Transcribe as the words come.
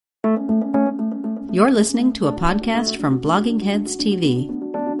You're listening to a podcast from Blogging Heads TV.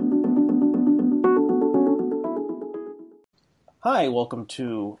 Hi, welcome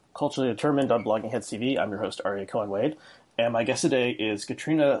to Culturally Determined on Blogging Heads TV. I'm your host, Aria Cohen-Wade, and my guest today is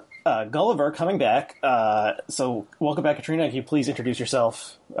Katrina Gulliver coming back. So welcome back, Katrina. Can you please introduce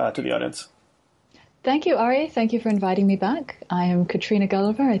yourself to the audience? Thank you, Ari. Thank you for inviting me back. I am Katrina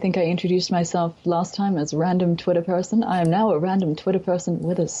Gulliver. I think I introduced myself last time as random Twitter person. I am now a random Twitter person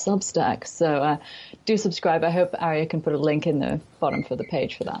with a Substack. So do subscribe. I hope Aria can put a link in the bottom for the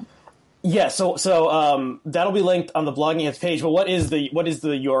page for that. Yeah, so that'll be linked on the Blogging Heads page. But what is the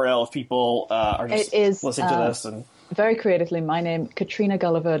URL if people are just listening to this? And very creatively, my name,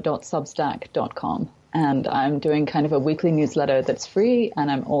 katrinagulliver.substack.com. And I'm doing kind of a weekly newsletter that's free, and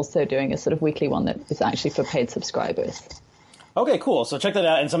I'm also doing a sort of weekly one that is actually for paid subscribers. Okay, cool. So check that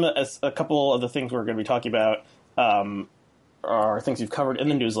out. And a couple of the things we're going to be talking about are things you've covered in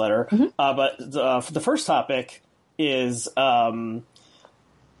the newsletter. Mm-hmm. But the first topic is an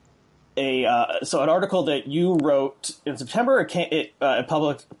article that you wrote in September. It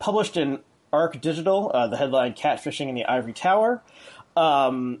published in Arc Digital. The headline: "Catfishing in the Ivory Tower."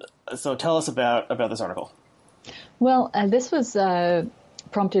 So tell us about this article. Well, this was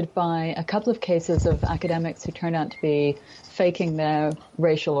prompted by a couple of cases of academics who turned out to be faking their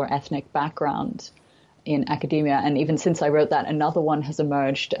racial or ethnic background in academia. And even since I wrote that, another one has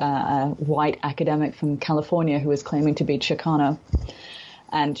emerged, a white academic from California who was claiming to be Chicana.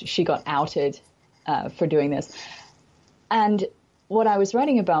 And she got outed for doing this. And what I was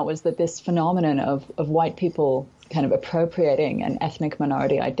writing about was that this phenomenon of white people kind of appropriating an ethnic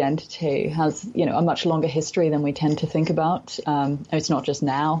minority identity has, a much longer history than we tend to think about. It's not just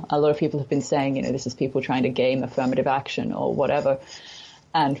now. A lot of people have been saying, this is people trying to game affirmative action or whatever.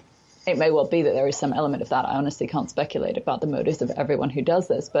 And it may well be that there is some element of that. I honestly can't speculate about the motives of everyone who does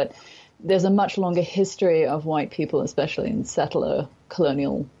this, but there's a much longer history of white people, especially in settler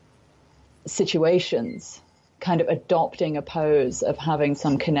colonial situations, kind of adopting a pose of having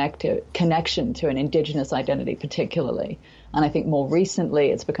some connection to an indigenous identity particularly. And I think more recently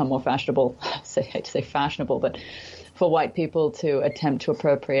it's become more fashionable, I hate to say fashionable, but for white people to attempt to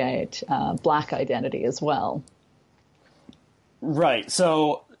appropriate black identity as well. Right.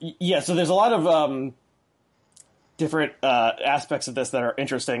 So, so there's a lot of different aspects of this that are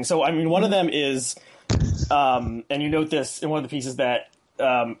interesting. So, I mean, one of them is, and you note this in one of the pieces, that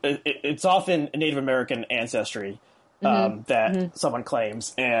it's often Native American ancestry that someone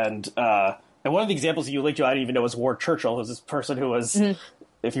claims, and one of the examples you linked to, I didn't even know, was Ward Churchill, who's this person who was,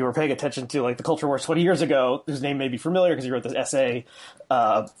 if you were paying attention to like the culture wars 20 years ago, whose name may be familiar because he wrote this essay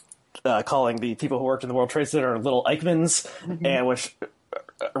calling the people who worked in the World Trade Center Little Eichmanns, and which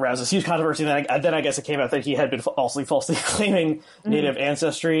aroused this huge controversy. And then I guess it came out that he had been falsely claiming Native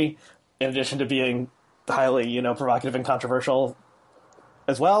ancestry, in addition to being highly, provocative and controversial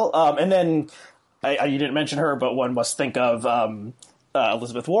as well. And then you didn't mention her, but one must think of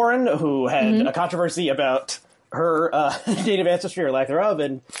Elizabeth Warren, who had a controversy about her Native ancestry or lack thereof,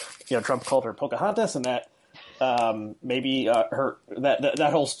 and Trump called her Pocahontas, and that maybe her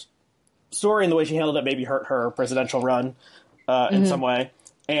that whole story and the way she handled it maybe hurt her presidential run in some way.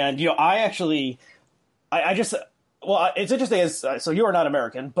 And it's interesting so you are not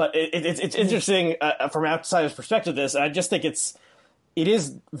American, but it's interesting from outsider's perspective. I just think it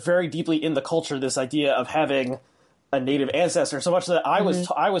is very deeply in the culture, this idea of having a Native ancestor, so much that I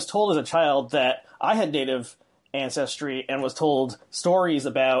was told as a child that I had Native ancestry, and was told stories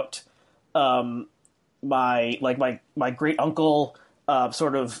about my great uncle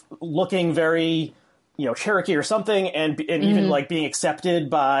sort of looking very Cherokee or something, and even like being accepted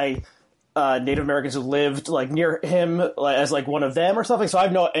by Native Americans who lived like near him as like one of them or something. So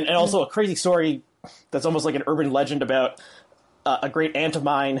I've and also a crazy story that's almost like an urban legend about a great aunt of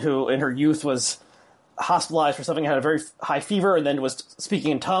mine who in her youth was hospitalized for something, had a very high fever, and then was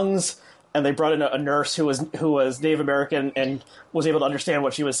speaking in tongues, and they brought in a nurse who was Native American and was able to understand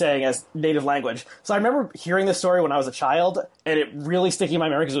what she was saying as native language. So I remember hearing this story when I was a child, and it really sticking in my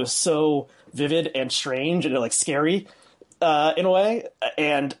memory because it was so vivid and strange and like scary in a way.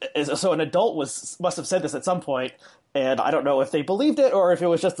 And so an adult must have said this at some point, and I don't know if they believed it or if it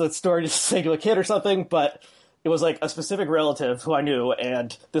was just a story to say to a kid or something, but it was like a specific relative who I knew,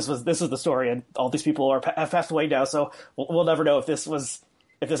 and this was the story, and all these people have passed away now, so we'll never know if this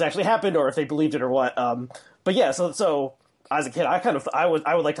actually happened or if they believed it or what. But yeah, so as a kid, I would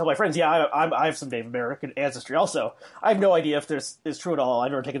like to tell my friends, I have some Native American ancestry also. I have no idea if this is true at all. I've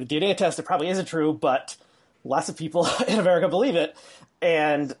never taken the DNA test. It probably isn't true, but lots of people in America believe it,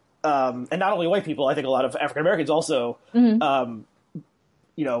 and not only white people. I think a lot of African Americans also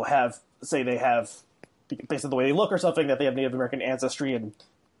say they have, based on the way they look or something, that they have Native American ancestry, and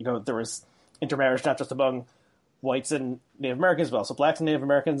there was intermarriage not just among whites and Native Americans, but also blacks and Native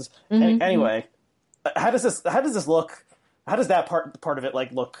Americans. Anyway, how does this look? How does that part of it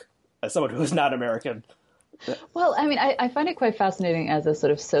look as someone who is not American? Well, I mean, I find it quite fascinating as a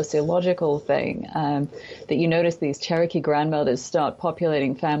sort of sociological thing, that you notice these Cherokee grandmothers start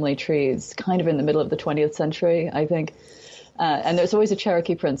populating family trees kind of in the middle of the 20th century, I think. And there's always a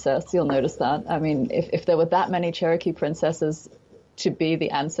Cherokee princess. You'll notice that. I mean, if there were that many Cherokee princesses to be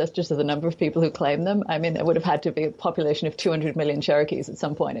the ancestors of the number of people who claim them, I mean, there would have had to be a population of 200 million Cherokees at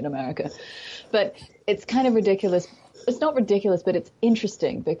some point in America. But it's kind of ridiculous. It's not ridiculous, but it's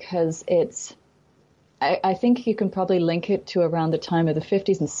interesting because I think you can probably link it to around the time of the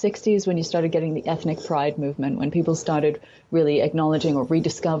 50s and 60s when you started getting the ethnic pride movement, when people started really acknowledging or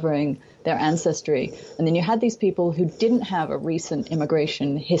rediscovering their ancestry. And then you had these people who didn't have a recent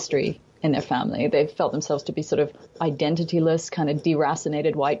immigration history in their family. They felt themselves to be sort of identityless, kind of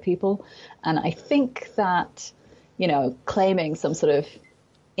deracinated white people. And I think that, claiming some sort of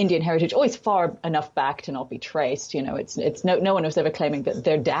Indian heritage, always far enough back to not be traced. It's no one was ever claiming that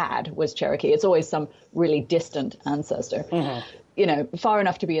their dad was Cherokee. It's always some really distant ancestor. Far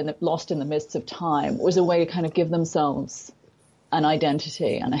enough to be lost in the mists of time was a way to kind of give themselves an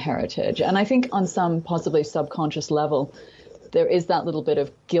identity and a heritage. And I think on some possibly subconscious level, there is that little bit of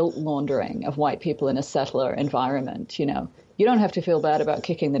guilt laundering of white people in a settler environment. You don't have to feel bad about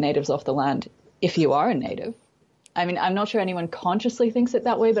kicking the natives off the land if you are a native. I mean, I'm not sure anyone consciously thinks it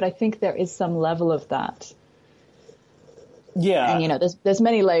that way, but I think there is some level of that. Yeah. And, there's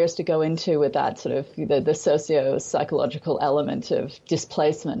many layers to go into with that sort of the socio-psychological element of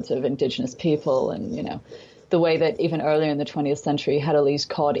displacement of indigenous people and, the way that even earlier in the 20th century had all these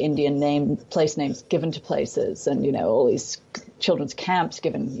cod Indian place names given to places and, all these children's camps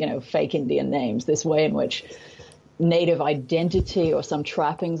given, fake Indian names, this way in which native identity or some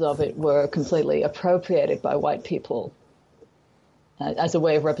trappings of it were completely appropriated by white people as a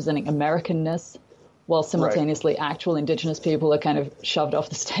way of representing Americanness, while simultaneously actual indigenous people are kind of shoved off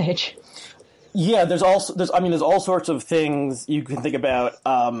the stage. Yeah, there's all sorts of things you can think about.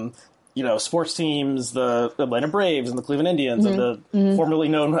 Sports teams, the Atlanta Braves and the Cleveland Indians, and the formerly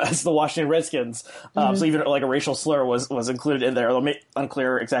known as the Washington Redskins. So even a racial slur was included in there. Although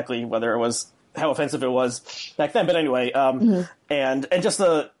unclear exactly whether it was how offensive it was back then. But anyway, and just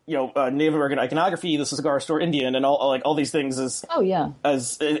the Native American iconography, the cigar store Indian, and all these things as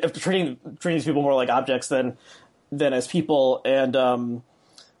treating these people more like objects than as people, and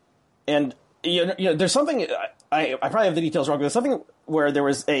there's something I probably have the details wrong, but there's something where there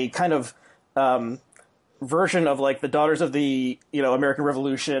was a kind of version of the Daughters of the American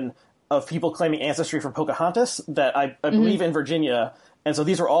Revolution of people claiming ancestry from Pocahontas that I believe in Virginia. And so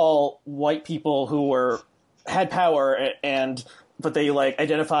these were all white people who had power, but they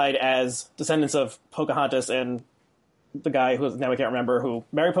identified as descendants of Pocahontas and the guy who now I can't remember who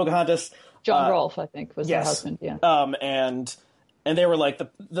married Pocahontas. John Rolfe, I think, was her husband. Yeah. And they were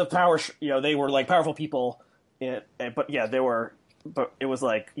the power. They were powerful people. But it was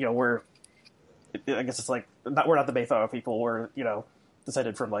we're. I guess it's we're not the Mayflower people. We're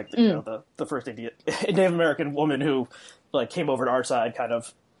descended from the first Native American woman who came over to our side kind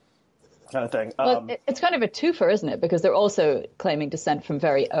of thing. Well, it's kind of a twofer, isn't it? Because they're also claiming descent from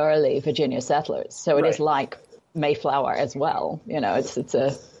very early Virginia settlers. So it is like Mayflower as well. It's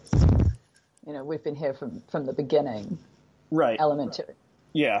a we've been here from the beginning. Right. Element to it.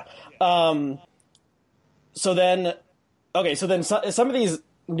 Yeah. So then some of these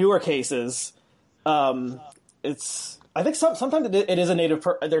newer cases, I think sometimes it is a native.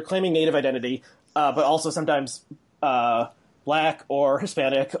 They're claiming native identity, but also sometimes Black or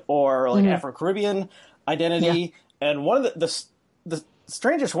Hispanic or Afro-Caribbean identity. Yeah. And one of the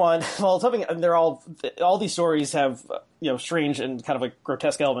strangest one, well, something they're all these stories have strange and kind of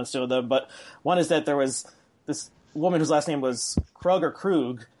grotesque elements to them. But one is that there was this woman whose last name was Krug or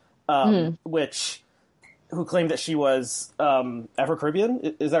Krug, who claimed that she was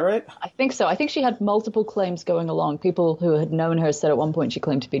Afro-Caribbean. Is that right? I think so. I think she had multiple claims going along. People who had known her said at one point she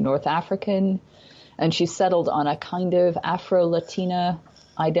claimed to be North African, and she settled on a kind of Afro-Latina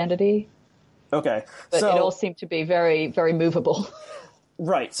identity. Okay. But it all seemed to be very, very movable.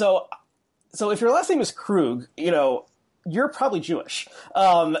 Right. So if your last name is Krug, you're probably Jewish.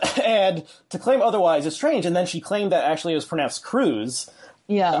 And to claim otherwise is strange. And then she claimed that actually it was pronounced Cruz.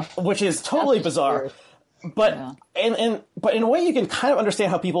 Yeah. Which is totally bizarre. Weird. But but in a way you can kind of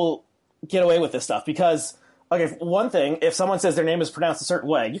understand how people get away with this stuff because one thing, if someone says their name is pronounced a certain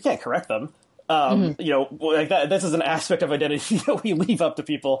way, you can't correct them. You know, like that. This is an aspect of identity that we leave up to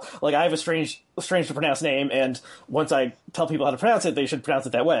people. Like, I have a strange to pronounce name, and once I tell people how to pronounce it, they should pronounce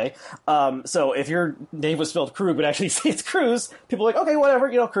it that way. So if your name was spelled Krug, but actually say it's Cruz, people are like, okay,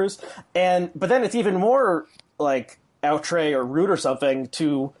 whatever, you know, Cruz. But then it's even more like outre or rude or something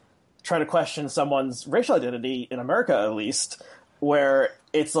to try to question someone's racial identity in America, at least, where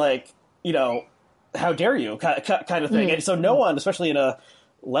it's like, you know, how dare you kind of thing. And so no one, especially in a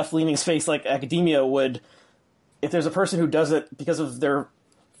left-leaning space like academia, would, if there's a person who does it because of their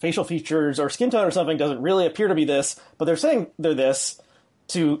facial features or skin tone or something, doesn't really appear to be this, but they're saying they're this,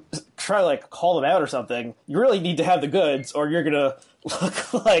 to try to like call them out or something, you really need to have the goods, or you're gonna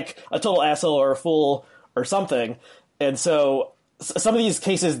look like a total asshole or a fool or something. And so some of these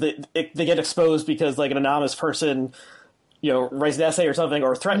cases, they get exposed because like an anonymous person, you know, writes an essay or something,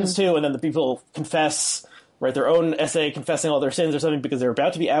 or threatens to, and then the people confess, write their own essay confessing all their sins or something because they're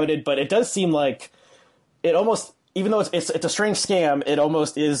about to be outed. But it does seem like it almost, even though it's a strange scam, it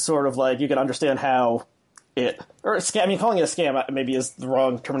almost is sort of like you can understand how or scam. I mean, calling it a scam maybe is the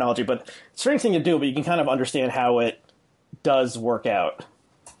wrong terminology, but it's a strange thing to do. But you can kind of understand how it does work out.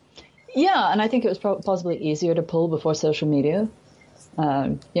 Yeah, and I think it was possibly easier to pull before social media.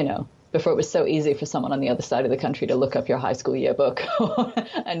 You know, before it was so easy for someone on the other side of the country to look up your high school yearbook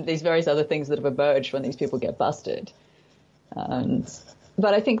and these various other things that have emerged when these people get busted.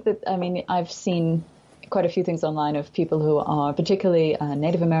 But I think that, I mean, I've seen quite a few things online of people who are particularly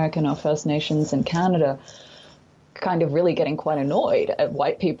Native American or First Nations in Canada kind of really getting quite annoyed at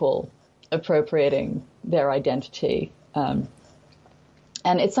white people appropriating their identity.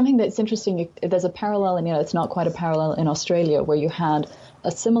 And it's something that's interesting. There's a parallel, and, you know, it's not quite a parallel in Australia, where you had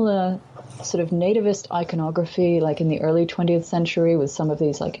a similar sort of nativist iconography, like in the early 20th century, with some of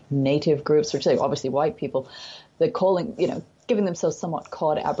these like native groups, which are obviously white people, that calling, you know, giving themselves somewhat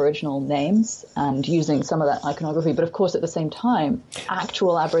cod Aboriginal names and using some of that iconography. But of course, at the same time,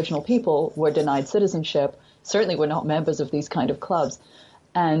 actual Aboriginal people were denied citizenship, certainly were not members of these kind of clubs.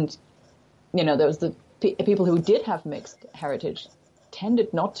 And, you know, there was the people who did have mixed heritage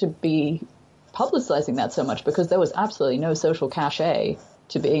tended not to be publicizing that so much because there was absolutely no social cachet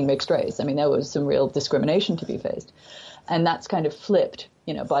to being mixed race. I mean, there was some real discrimination to be faced. And that's kind of flipped,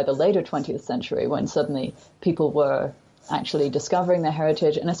 you know, by the later 20th century, when suddenly people were actually discovering their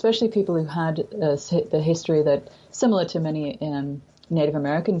heritage, and especially people who had the history that, similar to many Native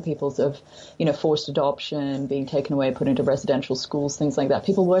American peoples, of, you know, forced adoption, being taken away, put into residential schools, things like that.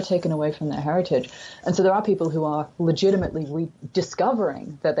 People were taken away from their heritage. And so there are people who are legitimately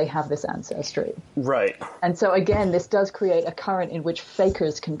rediscovering that they have this ancestry. Right. And so, again, this does create a current in which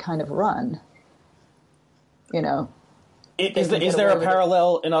fakers can kind of run, you know. Is there a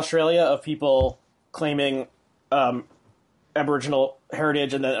parallel in Australia of people claiming Aboriginal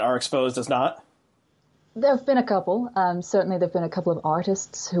heritage and then are exposed as not? There have been a couple. Certainly, there have been a couple of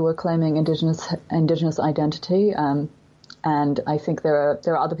artists who are claiming indigenous identity, and I think there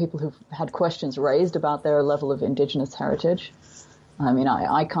are other people who've had questions raised about their level of indigenous heritage. I mean,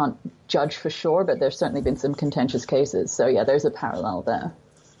 I can't judge for sure, but there's certainly been some contentious cases. So yeah, there's a parallel there.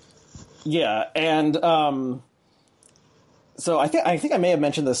 Yeah, and so I think I may have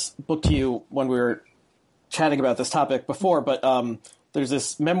mentioned this book to you when we were chatting about this topic before, but there's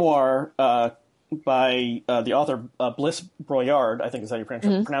this memoir by the author Bliss Broyard, I think is how you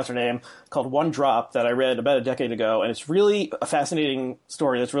pronounce her name, called One Drop, that I read about a decade ago, and it's really a fascinating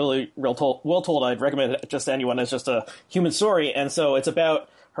story that's really well told. I'd recommend it just to anyone as just a human story. And so it's about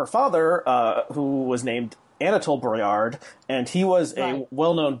her father, who was named Anatole Broyard, and he was a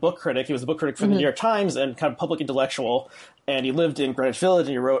well-known book critic. He was a book critic for the New York Times and kind of public intellectual, and he lived in Greenwich Village,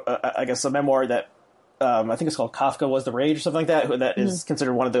 and he wrote, I guess, a memoir that I think it's called Kafka Was the Rage or something like that. That is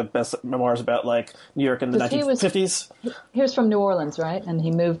considered one of the best memoirs about like New York in the 1950s. He was from New Orleans, right? And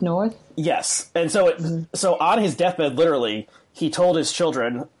he moved north? Yes. And so so on his deathbed, literally, he told his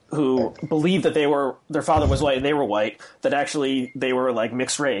children, who believed that their father was white and they were white, that actually they were like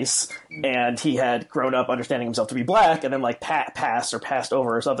mixed race, and he had grown up understanding himself to be black, and then like passed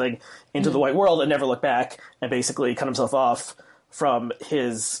over or something into the white world and never looked back, and basically cut himself off from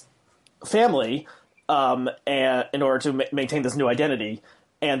his family and in order to maintain this new identity.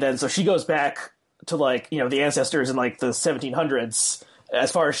 And then so she goes back to like, you know, the ancestors in like the 1700s,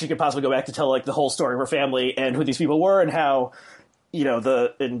 as far as she could possibly go back, to tell like the whole story of her family and who these people were, and how, you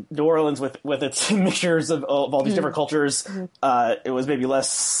know, in New Orleans with its mixtures of all these different cultures, it was maybe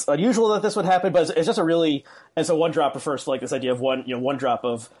less unusual that this would happen. But it's just a really, and so One Drop refers to like this idea of one drop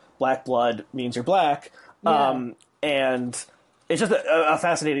of black blood means you're black, and it's just a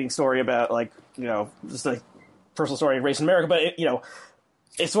fascinating story about like, you know, just a personal story of race in America. But it, you know,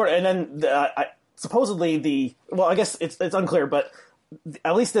 it's sort of, and then supposedly I guess it's unclear, but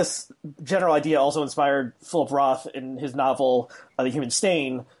at least this general idea also inspired Philip Roth in his novel The Human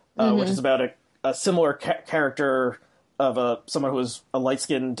Stain, which is about a similar character of someone who is a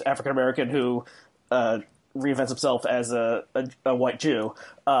light-skinned African American who reinvents himself as a white Jew,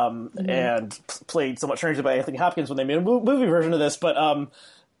 and played somewhat strangely by Anthony Hopkins when they made a movie version of this.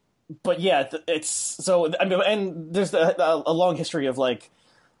 But yeah, it's so. I mean, and there's a long history of like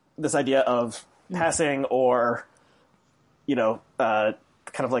this idea of passing, or kind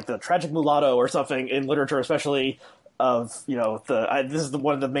of like the tragic mulatto or something in literature, especially of this is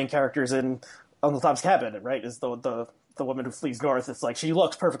one of the main characters in Uncle Tom's Cabin, right? Is the woman who flees north. It's like she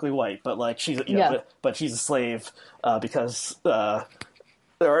looks perfectly white, but like she's but she's a slave because but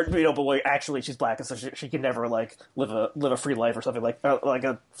like actually she's black, and so she can never like live a free life or something like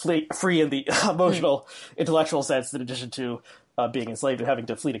a free in the emotional intellectual sense, in addition to being enslaved and having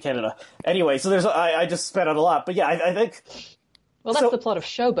to flee to Canada. Anyway, so there's I just sped out a lot, but yeah, I think. Well, that's the plot of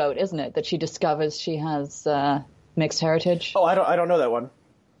Showboat, isn't it? That she discovers she has mixed heritage. Oh, I don't know that one.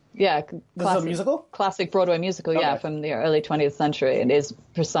 Yeah, this is a musical? Classic Broadway musical, okay. Yeah, from the early 20th century. It is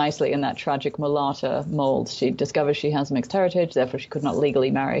precisely in that tragic mulatta mold. She discovers she has mixed heritage, therefore she could not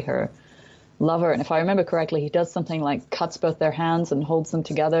legally marry her lover. And if I remember correctly, he does something like cuts both their hands and holds them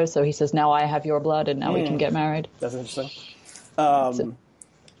together. So he says, now I have your blood and now we can get married. That's interesting.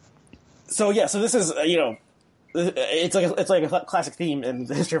 So this is, it's like a classic theme in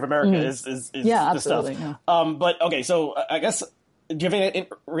the history of America is yeah, this stuff. Yeah. But okay, so I guess, do you have any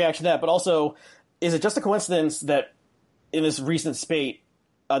reaction to that? But also, is it just a coincidence that in this recent spate,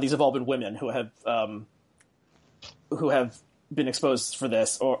 these have all been women who have been exposed for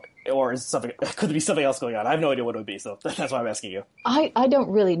this, or is something? Could there be something else going on? I have no idea what it would be, so that's why I'm asking you. I don't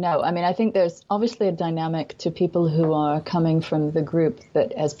really know. I mean, I think there's obviously a dynamic to people who are coming from the group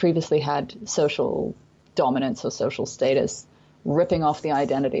that has previously had social dominance or social status, ripping off the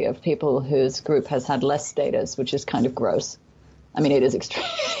identity of people whose group has had less status, which is kind of gross. I mean, it is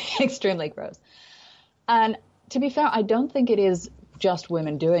extremely gross. And to be fair, I don't think it is just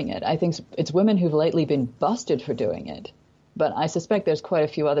women doing it. I think it's women who've lately been busted for doing it. But I suspect there's quite a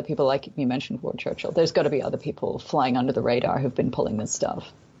few other people, like you mentioned, Ward Churchill. There's got to be other people flying under the radar who've been pulling this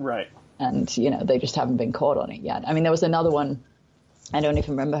stuff. Right. And, they just haven't been caught on it yet. I mean, there was another one, I don't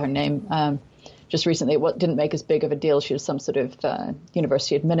even remember her name, just recently. What didn't make as big of a deal. She was some sort of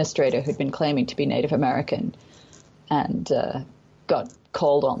university administrator who'd been claiming to be Native American and got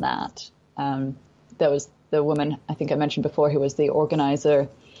called on that. There was the woman I think I mentioned before who was the organizer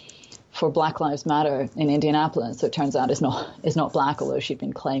for Black Lives Matter in Indianapolis. So it turns out is not black, although she'd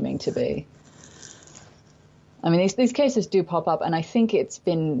been claiming to be. I mean, these cases do pop up, and I think it's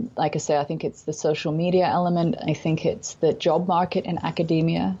been, like I say, I think it's the social media element. I think it's the job market in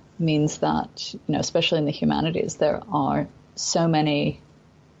academia means that, especially in the humanities, there are so many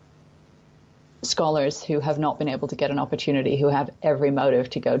scholars who have not been able to get an opportunity, who have every motive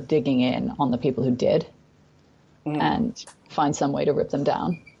to go digging in on the people who did and find some way to rip them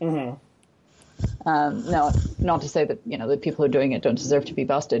down. No, not to say that, the people who are doing it don't deserve to be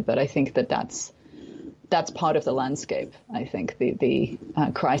busted, but I think that's part of the landscape. I think the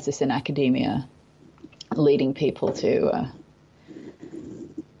crisis in academia leading people to,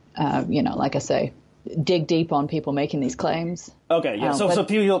 like I say, dig deep on people making these claims. Okay, yeah. So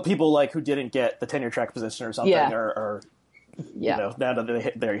people like who didn't get the tenure track position or something, or now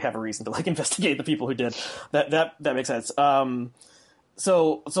that they have a reason to like investigate the people who did. That makes sense.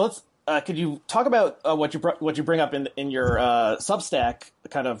 So let's. Could you talk about what you bring up in your Substack,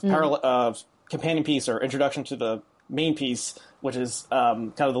 kind of parallel companion piece or introduction to the main piece, which is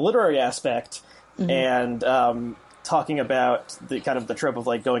kind of the literary aspect, and talking about the kind of the trope of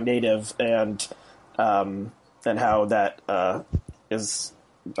like going native and how that is,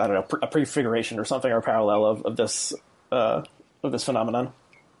 I don't know, a prefiguration or something, or a parallel of this phenomenon.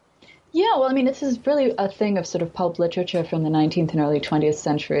 Yeah, well, I mean, this is really a thing of sort of pulp literature from the 19th and early 20th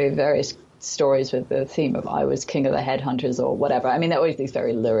century, various stories with the theme of I was king of the headhunters or whatever. I mean, they're always these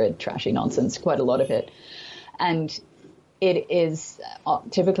very lurid, trashy nonsense, quite a lot of it. And it is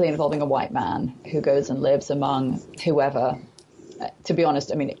typically involving a white man who goes and lives among whoever. To be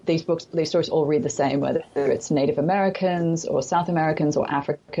honest, I mean, these stories all read the same, whether it's Native Americans or South Americans or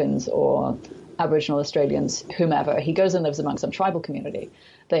Africans or Aboriginal Australians, whomever. He goes and lives among some tribal community.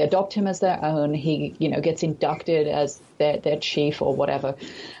 They adopt him as their own. He, gets inducted as their chief or whatever.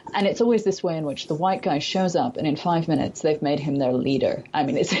 And it's always this way in which the white guy shows up and in 5 minutes they've made him their leader. I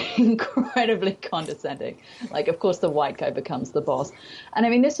mean, it's incredibly condescending. Like, of course, the white guy becomes the boss. And I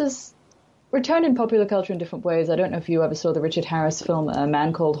mean, this is returned in popular culture in different ways. I don't know if you ever saw the Richard Harris film A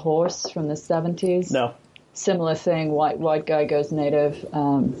Man Called Horse from the 70s. No. Similar thing, white guy goes native,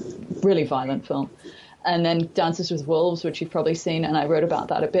 really violent film. And then Dances with Wolves, which you've probably seen, and I wrote about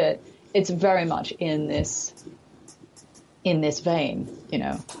that a bit. It's very much in this vein, you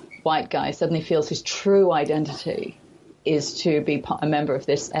know. White guy suddenly feels his true identity is to be a member of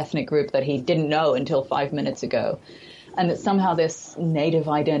this ethnic group that he didn't know until 5 minutes ago. And that somehow this native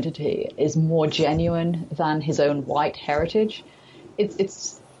identity is more genuine than his own white heritage.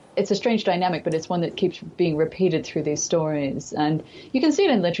 It's a strange dynamic, but it's one that keeps being repeated through these stories. And you can see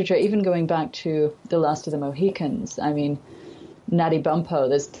it in literature, even going back to The Last of the Mohicans. I mean, Natty Bumppo,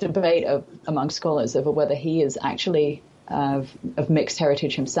 there's debate among scholars over whether he is actually of mixed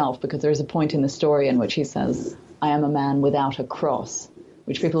heritage himself, because there is a point in the story in which he says, I am a man without a cross,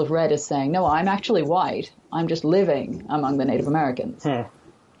 which people have read as saying, no, I'm actually white. I'm just living among the Native Americans.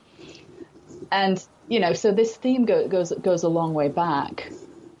 And, you know, so this theme goes a long way back.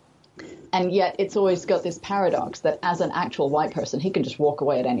 And yet it's always got this paradox that as an actual white person, he can just walk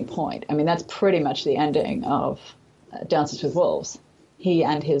away at any point. I mean, that's pretty much the ending of Dances with Wolves. He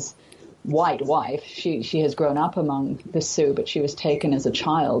and his white wife, she has grown up among the Sioux, but she was taken as a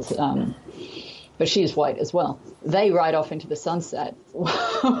child, but she's white as well. They ride off into the sunset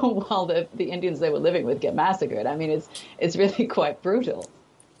while the Indians they were living with get massacred. I mean, it's really quite brutal.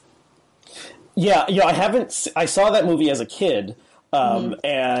 Yeah, you know, I saw that movie as a kid,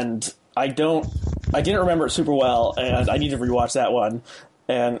 and I didn't remember it super well, and I need to rewatch that one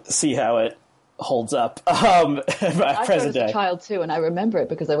and see how it holds up I present day. was a child too, and I remember it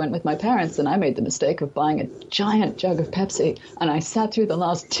because I went with my parents, and I made the mistake of buying a giant jug of Pepsi, and I sat through the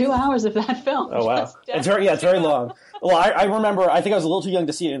last 2 hours of that film. Oh wow, it's very long. Well, I remember. I think I was a little too young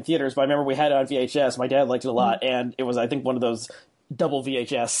to see it in theaters, but I remember we had it on VHS. My dad liked it a lot, and it was, I think, one of those double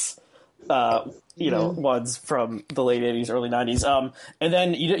VHS, ones from the late '80s, early '90s. And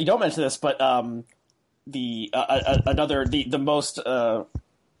then you don't mention this, but the most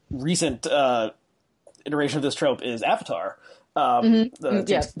recent iteration of this trope is Avatar.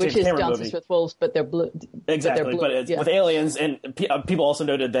 Which is Dances with Wolves, but they're blue. Exactly, but it's with aliens, and people also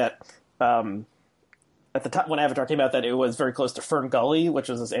noted that at the time when Avatar came out, that it was very close to Fern Gully, which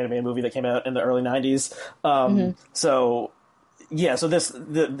was this animated movie that came out in the early '90s. So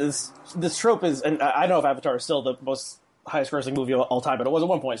this trope is, and I don't know if Avatar is still the most highest grossing movie of all time, but it was at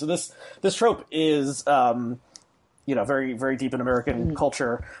one point. So this trope is very, very deep in American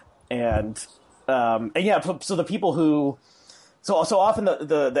culture, and so the people who so often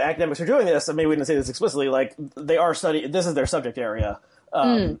the academics who are doing this, and maybe we didn't say this explicitly, like they are studying, this is their subject area,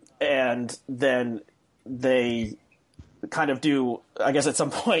 and then they kind of do, I guess at some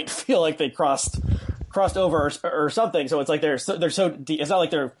point, feel like they crossed over or something. So it's like they're so deep. It's not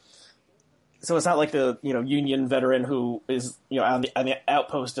like they're. So it's not like the Union veteran who is on the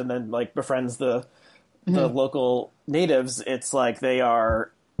outpost and then like befriends the local natives. It's like they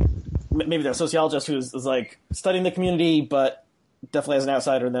are, maybe they're a sociologist who's like studying the community, but definitely as an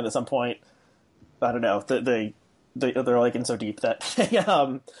outsider. And then at some point, I don't know, they're like in so deep that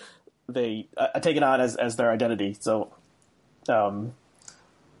they take it on as their identity. So,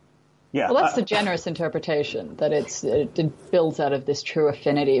 yeah. Well, that's the generous interpretation, that it builds out of this true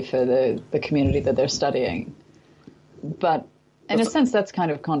affinity for the community that they're studying. But in a sense, that's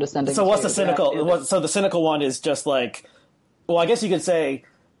kind of condescending. So what's the cynical? So the cynical one is just like, well, I guess you could say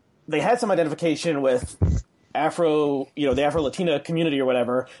they had some identification with the Afro-Latina community or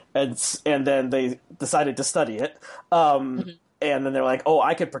whatever, and then they decided to study it. And then they're like, oh,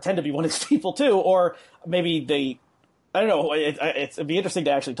 I could pretend to be one of these people too. Or maybe they, I don't know. It'd be interesting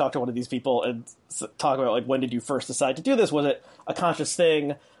to actually talk to one of these people and talk about, like, when did you first decide to do this? Was it a conscious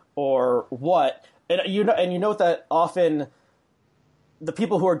thing or what? And you note that often the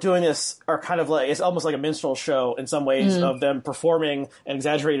people who are doing this are kind of like, it's almost like a minstrel show in some ways, of them performing an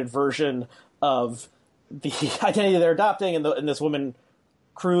exaggerated version of the identity they're adopting. And this woman,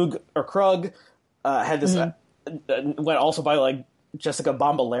 Krug, had this, went also by like Jessica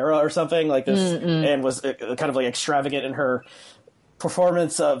Bombalera or something like this, and was kind of like extravagant in her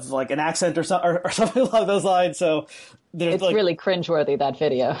performance of like an accent or something along those lines. So it's like, really cringeworthy, that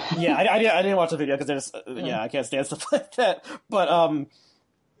video. Yeah, I didn't watch the video because I can't stand stuff like that. But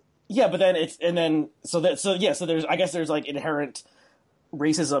but then so there's, I guess there's like inherent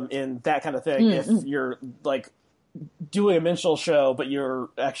racism in that kind of thing if you're like doing a minstrel show, but you're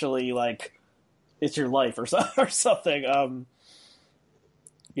actually like, it's your life or something.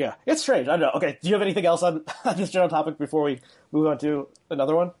 Yeah, it's strange. I don't know. Okay, do you have anything else on this general topic before we move on to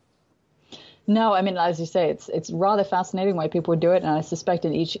another one? No, I mean, as you say, it's rather fascinating why people would do it, and I suspect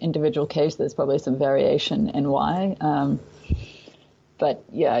in each individual case there's probably some variation in why. But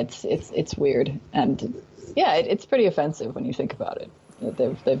yeah, it's weird, and yeah, it's pretty offensive when you think about it.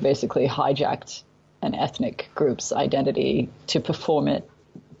 They've basically hijacked an ethnic group's identity to perform it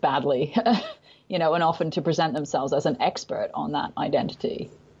badly, and often to present themselves as an expert on that identity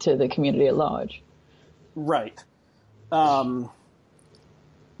to the community at large. Right.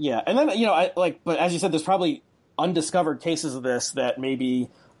 Yeah, and then but as you said, there's probably undiscovered cases of this that maybe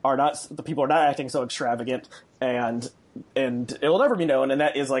the people are not acting so extravagant, and it will never be known. And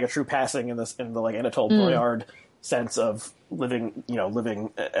that is like a true passing in the like Anatole Boyard sense of living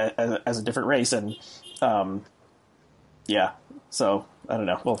as a different race, and yeah. So I don't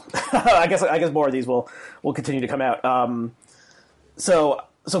know. Well, I guess more of these will continue to come out. So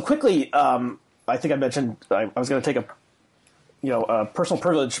quickly, I think I mentioned I was going to take a personal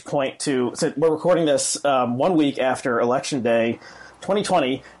privilege point to. So we're recording this 1 week after Election Day,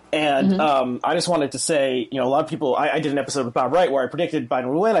 2020, and I just wanted to say, a lot of people. I did an episode with Bob Wright where I predicted Biden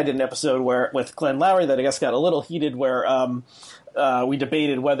would win. I did an episode with Glenn Lowry that I guess got a little heated, where we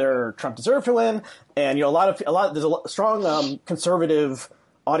debated whether Trump deserved to win, and there's a strong conservative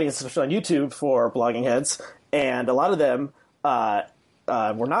audience, especially on YouTube, for Blogging Heads, and a lot of them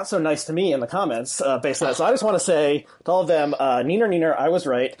were not so nice to me in the comments based on that. So I just want to say to all of them, neener, I was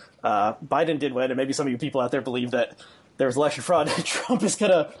right. Biden did win, and maybe some of you people out there believe that there's election fraud. Trump is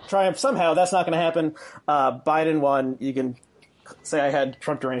going to triumph somehow. That's not going to happen. Biden won. You can say I had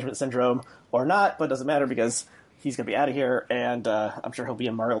Trump derangement syndrome or not, but it doesn't matter because he's going to be out of here, and I'm sure he'll be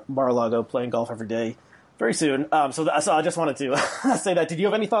in Mar-a-Lago playing golf every day very soon. So I just wanted to say that. Did you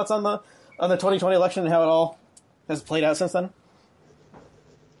have any thoughts on the 2020 election and how it all has played out since then?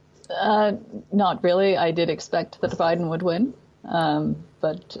 Not really. I did expect that Biden would win,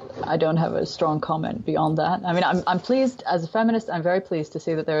 but I don't have a strong comment beyond that. I mean, I'm pleased as a feminist. I'm very pleased to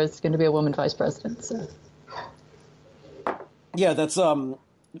see that there is going to be a woman vice president. So. Yeah, that's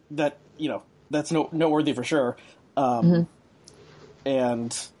that's noteworthy for sure. And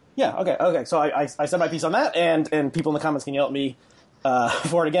yeah, okay. So I said my piece on that, and people in the comments can yell at me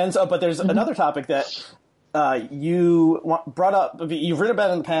for it again. So, but there's another topic that you brought up. You've written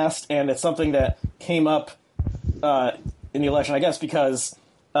about it in the past, and it's something that came up in the election, I guess, because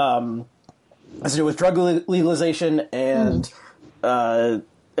has to do with drug legalization and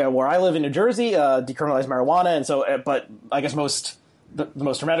where I live in New Jersey, decriminalized marijuana, and so. But I guess the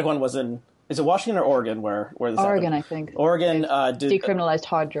most dramatic one was in. Is it Washington or Oregon where this Oregon, happened? I think. Oregon decriminalized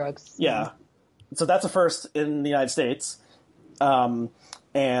hard drugs. Yeah. So that's a first in the United States. And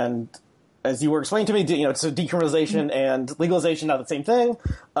as you were explaining to me, so decriminalization and legalization, not the same thing.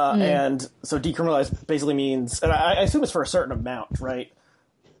 And so decriminalized basically means, and I assume it's for a certain amount, right?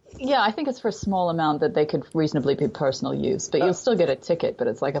 Yeah, I think it's for a small amount that they could reasonably be personal use, but you'll still get a ticket, but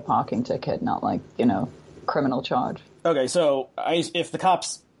it's like a parking ticket, not like, criminal charge. Okay, so if the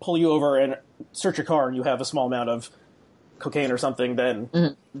cops pull you over and search your car and you have a small amount of cocaine or something,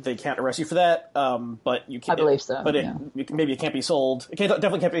 then they can't arrest you for that. But you can. I believe so. But maybe it can't be sold.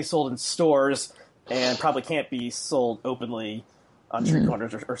 Definitely can't be sold in stores, and probably can't be sold openly on street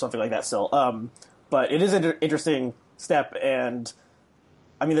corners or something like that. Still, but it is an interesting step, and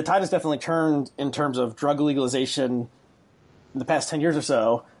I mean the tide has definitely turned in terms of drug legalization in the past 10 years or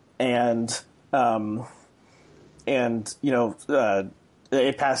so, and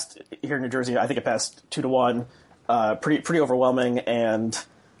it passed here in New Jersey. I think it passed 2-1, pretty overwhelming. And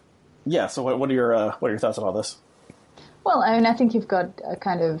yeah, so what are your thoughts on all this? Well, I mean, I think you've got a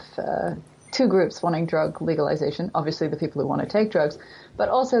kind of two groups wanting drug legalization. Obviously, the people who want to take drugs, but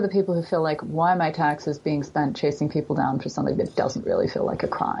also the people who feel like, why are my taxes being spent chasing people down for something that doesn't really feel like a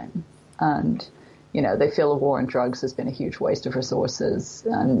crime? And they feel a war on drugs has been a huge waste of resources.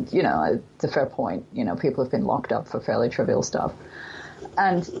 And it's a fair point. People have been locked up for fairly trivial stuff.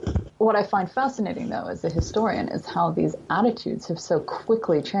 And what I find fascinating, though, as a historian, is how these attitudes have so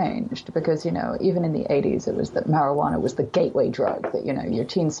quickly changed. Because, even in the 80s, it was that marijuana was the gateway drug, that, your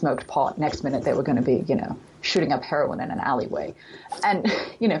teens smoked pot. Next minute, they were going to be, shooting up heroin in an alleyway. And,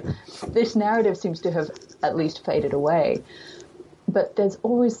 this narrative seems to have at least faded away. But there's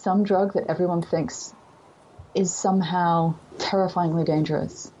always some drug that everyone thinks is somehow terrifyingly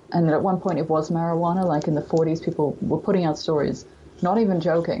dangerous. And that at one point it was marijuana. Like in the 40s, people were putting out stories, not even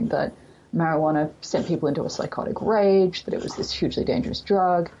joking, that marijuana sent people into a psychotic rage, that it was this hugely dangerous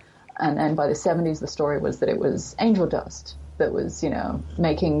drug. And then by the 70s, the story was that it was angel dust that was,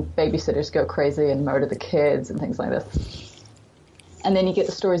 making babysitters go crazy and murder the kids and things like this. And then you get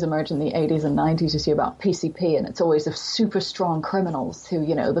the stories emerge in the 80s and 90s you see about PCP, and it's always the super strong criminals who,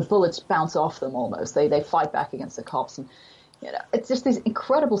 the bullets bounce off them almost. They fight back against the cops. And, it's just these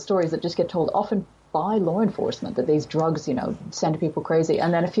incredible stories that just get told often by law enforcement that these drugs, send people crazy.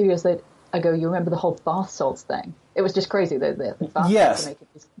 And then a few years ago, you remember the whole bath salts thing. It was just crazy. The bath yes.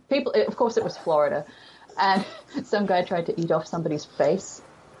 salts people, of course it was Florida. And some guy tried to eat off somebody's face.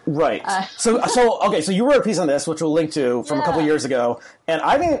 Right. So you wrote a piece on this, which we'll link to from a couple years ago, and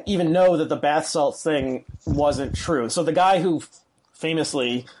I didn't even know that the bath salts thing wasn't true. So the guy who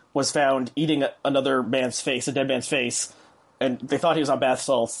famously was found eating another man's face, a dead man's face, and they thought he was on bath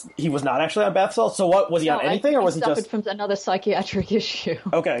salts, he was not actually on bath salts. So what, was he on anything, or was he just... from another psychiatric issue.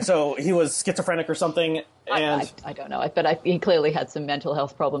 Okay, so he was schizophrenic or something, and... I don't know, but he clearly had some mental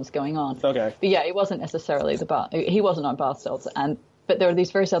health problems going on. Okay. But yeah, he wasn't necessarily he wasn't on bath salts, but there are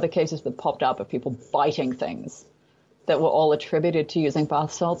these various other cases that popped up of people biting things that were all attributed to using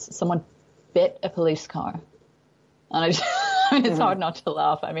bath salts. Someone bit a police car. And it's hard not to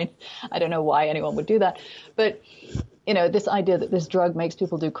laugh. I mean, I don't know why anyone would do that. But, this idea that this drug makes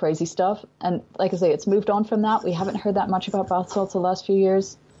people do crazy stuff. And like I say, it's moved on from that. We haven't heard that much about bath salts the last few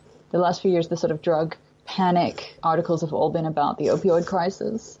years. The last few years, the sort of drug panic articles have all been about the opioid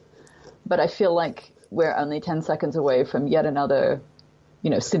crisis. But I feel like we're only 10 seconds away from yet another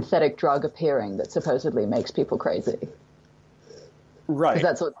synthetic drug appearing that supposedly makes people crazy. Right. Because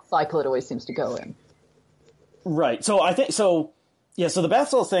that's what cycle it always seems to go in. Right. So I think, so the bath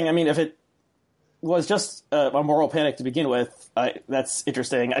salts thing, I mean, if it was just a moral panic to begin with, that's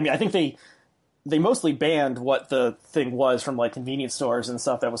interesting. I mean, I think they mostly banned what the thing was from like convenience stores and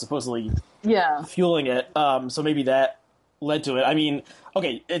stuff that was supposedly fueling it. So maybe that led to it. I mean,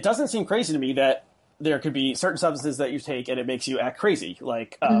 okay, it doesn't seem crazy to me that there could be certain substances that you take and it makes you act crazy.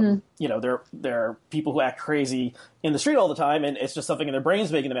 Like, there are people who act crazy in the street all the time, and it's just something in their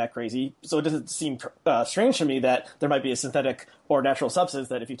brains making them act crazy. So it doesn't seem strange to me that there might be a synthetic or natural substance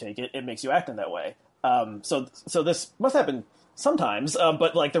that if you take it, it makes you act in that way. So this must happen sometimes.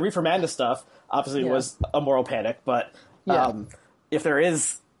 But like the Reefer Madness stuff obviously was a moral panic. But if there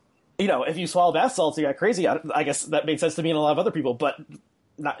is, if you swallow bath salts, you got crazy. I guess that makes sense to me and a lot of other people, but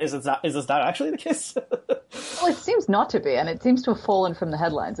is this not actually the case? Well, it seems not to be, and it seems to have fallen from the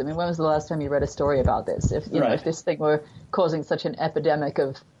headlines. I mean, when was the last time you read a story about this? If if this thing were causing such an epidemic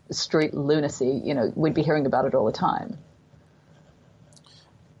of street lunacy, we'd be hearing about it all the time.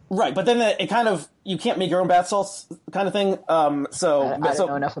 Right, but then it kind of, you can't make your own bath salts kind of thing. I don't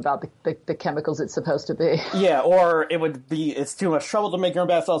know enough about the chemicals it's supposed to be. Yeah, or it's too much trouble to make your own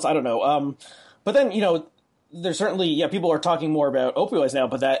bath salts. I don't know. But then, there's certainly, people are talking more about opioids now,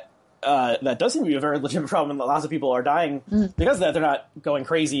 but that does seem to be a very legitimate problem. Lots of people are dying because of that. They're not going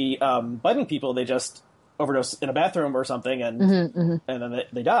crazy biting people. They just overdose in a bathroom or something, and then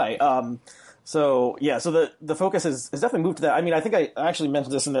they die. So the focus has definitely moved to that. I mean, I think I actually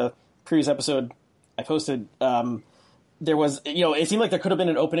mentioned this in the previous episode I posted. There was, it seemed like there could have been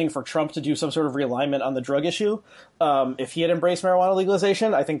an opening for Trump to do some sort of realignment on the drug issue. If he had embraced marijuana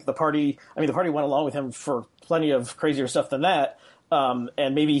legalization, I think the party went along with him for plenty of crazier stuff than that.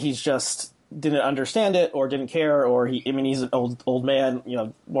 And maybe he's just didn't understand it or didn't care, or he's an old man,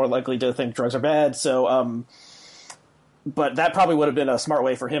 more likely to think drugs are bad. So, but that probably would have been a smart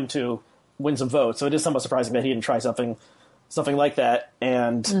way for him to win some votes. So it is somewhat surprising that he didn't try something like that.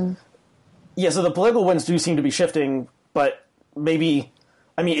 And so the political winds do seem to be shifting. But maybe,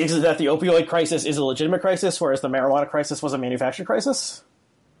 is it that the opioid crisis is a legitimate crisis, whereas the marijuana crisis was a manufactured crisis?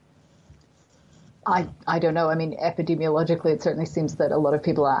 I don't know. I mean, epidemiologically, it certainly seems that a lot of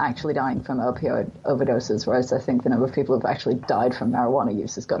people are actually dying from opioid overdoses, whereas I think the number of people who have actually died from marijuana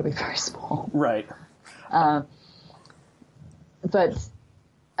use has got to be very small. Right. But,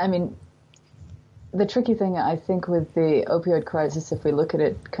 I mean, the tricky thing, I think, with the opioid crisis, if we look at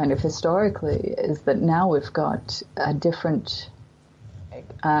it kind of historically, is that now we've got a different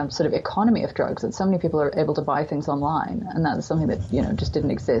sort of economy of drugs, that so many people are able to buy things online, and that's something that, just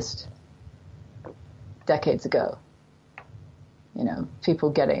didn't exist decades ago.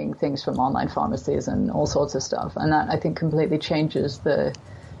 People getting things from online pharmacies and all sorts of stuff, and that, I think, completely changes the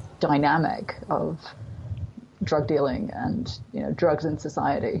dynamic of drug dealing and, drugs in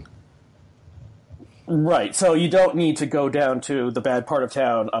society. Right. So you don't need to go down to the bad part of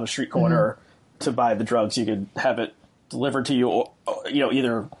town on a street corner to buy the drugs. You could have it delivered to you, or,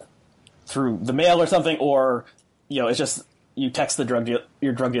 either through the mail or something, or, it's just you text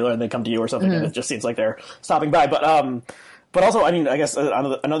your drug dealer and they come to you or something, and it just seems like they're stopping by. But also, I guess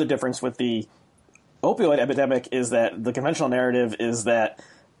another difference with the opioid epidemic is that the conventional narrative is that,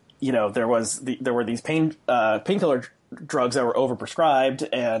 there were these painkiller drugs that were overprescribed,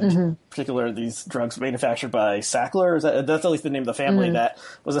 and particularly these drugs manufactured by Sackler. That's at least the name of the family that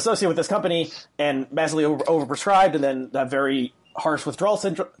was associated with this company, and massively overprescribed, and then have very harsh withdrawal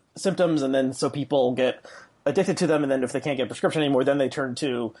symptoms, and then so people get addicted to them, and then if they can't get a prescription anymore, then they turn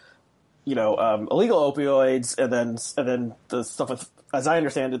to illegal opioids, and then the stuff with, as I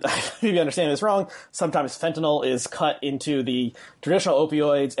understand it, maybe I understand this wrong, sometimes fentanyl is cut into the traditional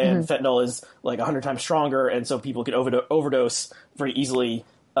opioids, and fentanyl is like 100 times stronger, and so people can overdose very easily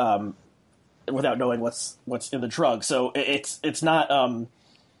without knowing what's in the drug. So it's not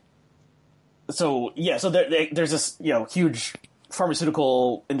so there's this huge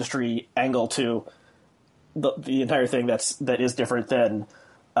pharmaceutical industry angle to the entire thing that is different than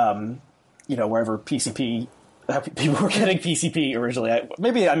wherever PCP people were getting PCP originally.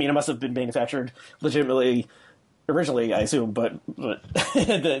 It must have been manufactured legitimately originally, I assume, but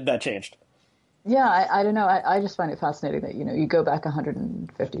that changed. Yeah, I don't know. I just find it fascinating that you go back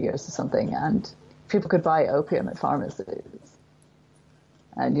 150 years or something, and people could buy opium at pharmacies,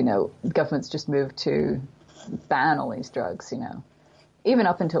 and governments just moved to ban all these drugs. Even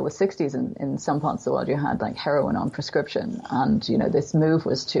up until the 60s in some parts of the world, you had like heroin on prescription. And, this move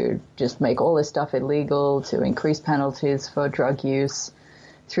was to just make all this stuff illegal, to increase penalties for drug use.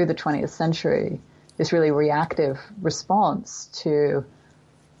 Through the 20th century, this really reactive response to,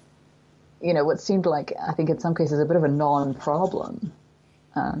 what seemed like, I think in some cases, a bit of a non-problem.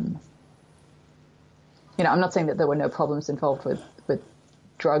 I'm not saying that there were no problems involved with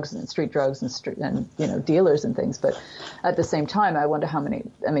drugs and street drugs and dealers and things, but at the same time, I wonder how many.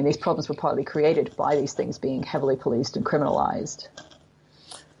 These problems were partly created by these things being heavily policed and criminalized.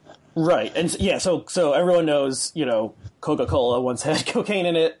 Right, and so everyone knows, Coca-Cola once had cocaine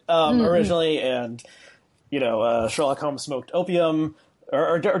in it originally, and Sherlock Holmes smoked opium,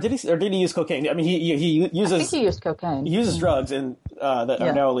 or did he use cocaine? He uses. I think he used cocaine. He uses drugs that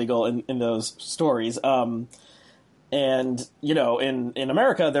are now illegal in those stories. And, in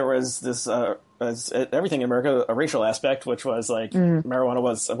America, there was this, as everything in America, a racial aspect, which was like marijuana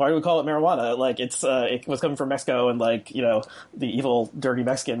was, why do we call it marijuana? Like it was coming from Mexico, and the evil, dirty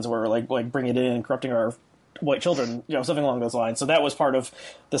Mexicans were like bringing it in and corrupting our white children, something along those lines. So that was part of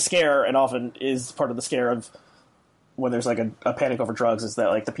the scare, and often is part of the scare of when there's like a panic over drugs, is that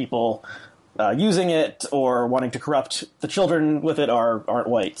like the people using it or wanting to corrupt the children with it aren't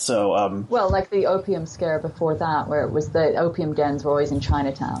white. So like the opium scare before that, where it was the opium dens were always in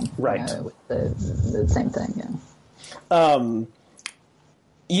Chinatown, right? The same thing,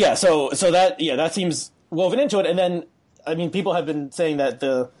 So that seems woven into it. And then people have been saying that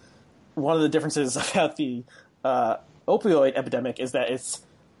one of the differences about the opioid epidemic is that it's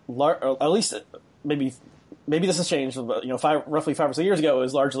at least maybe this has changed. Roughly 5 or so years ago, it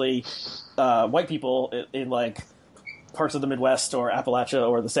was largely white people in like parts of the Midwest or Appalachia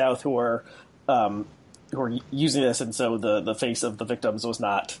or the South who were using this, and so the face of the victims was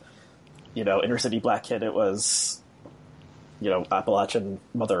not inner city black kid. It was Appalachian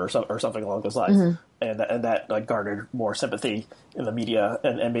mother or something along those lines, and that like garnered more sympathy in the media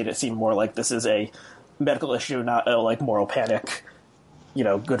and made it seem more like this is a medical issue, not a like moral panic,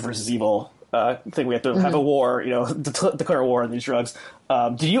 good versus evil thing. We have to have a war, declare a war on these drugs.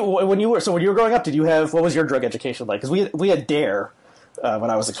 Did you, when you were growing up, what was your drug education like? Because we had DARE when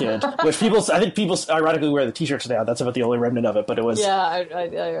I was a kid, which I think people ironically wear the t-shirts now. That's about the only remnant of it, but it was. Yeah, I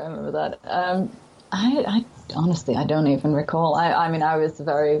remember that. I honestly, I don't even recall. I was a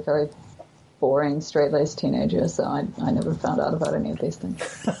very, very boring, straight-laced teenager, so I never found out about any of these things.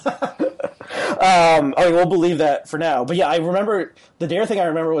 We'll believe that for now. But yeah, I remember the DARE thing. I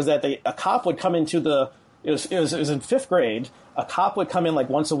remember was that a cop would come into it was in 5th grade. A cop would come in like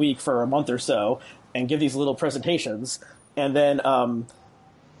once a week for a month or so and give these little presentations, and then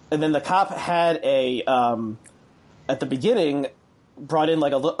the cop had at the beginning brought in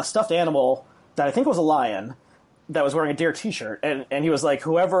like a stuffed animal that I think was a lion that was wearing a DARE t-shirt, and he was like,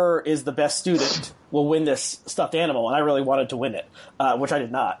 whoever is the best student will win this stuffed animal, and I really wanted to win it, which I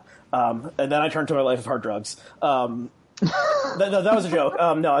did not. And then I turned to my life of hard drugs. That was a joke.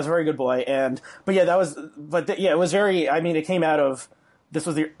 No, I was a very good boy. It was very, it came out of, this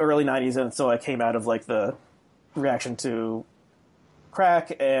was the early 90s, and so it came out of like the reaction to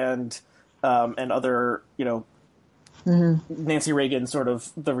crack and other, Nancy Reagan sort of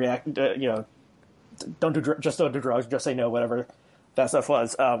don't do drugs, just say no, whatever that stuff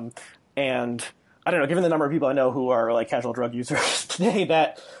was. And I don't know, given the number of people I know who are like casual drug users today,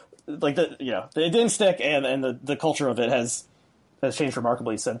 that like it didn't stick, and the culture of it has changed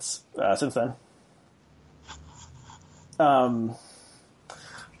remarkably since then. I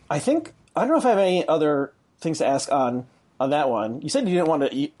don't know if I have any other things to ask on that one. You said you didn't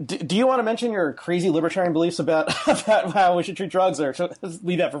want to. Do you want to mention your crazy libertarian beliefs about how we should treat drugs, or should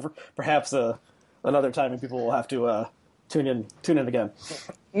leave that for perhaps another time, and people will have to tune in again?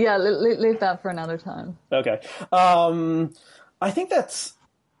 Yeah, leave that for another time. Okay. I think that's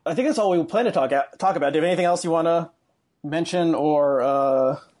all we plan to talk about. Do you have anything else you want to mention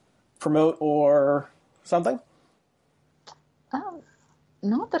or promote or something?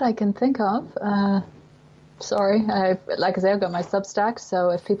 Not that I can think of. Sorry. Like I say, I've got my Substack, so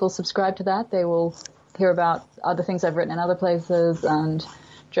if people subscribe to that, they will hear about other things I've written in other places and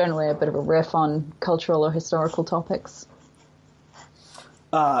generally a bit of a riff on cultural or historical topics.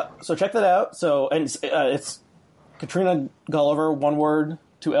 So check that out. So, and it's Katrina Gulliver, one word,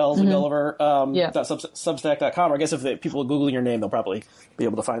 2 L's, and Gulliver, Substack.com. Or I guess if people Google your name, they'll probably be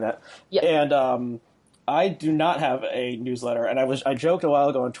able to find that. Yep. And I do not have a newsletter, and I joked a while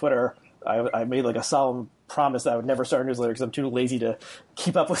ago on Twitter. I made like a solemn promise that I would never start a newsletter because I'm too lazy to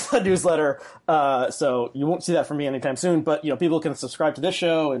keep up with a newsletter. So you won't see that from me anytime soon. But people can subscribe to this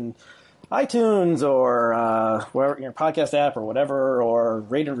show and iTunes or wherever your podcast app or whatever, or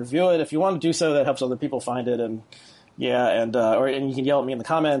rate and review it if you want to do so. That helps other people find it, and and you can yell at me in the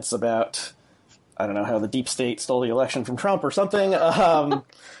comments about, I don't know, how the deep state stole the election from Trump or something. So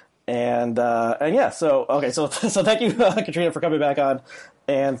thank you, Katrina, for coming back on,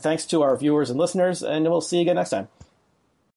 and thanks to our viewers and listeners, and we'll see you again next time.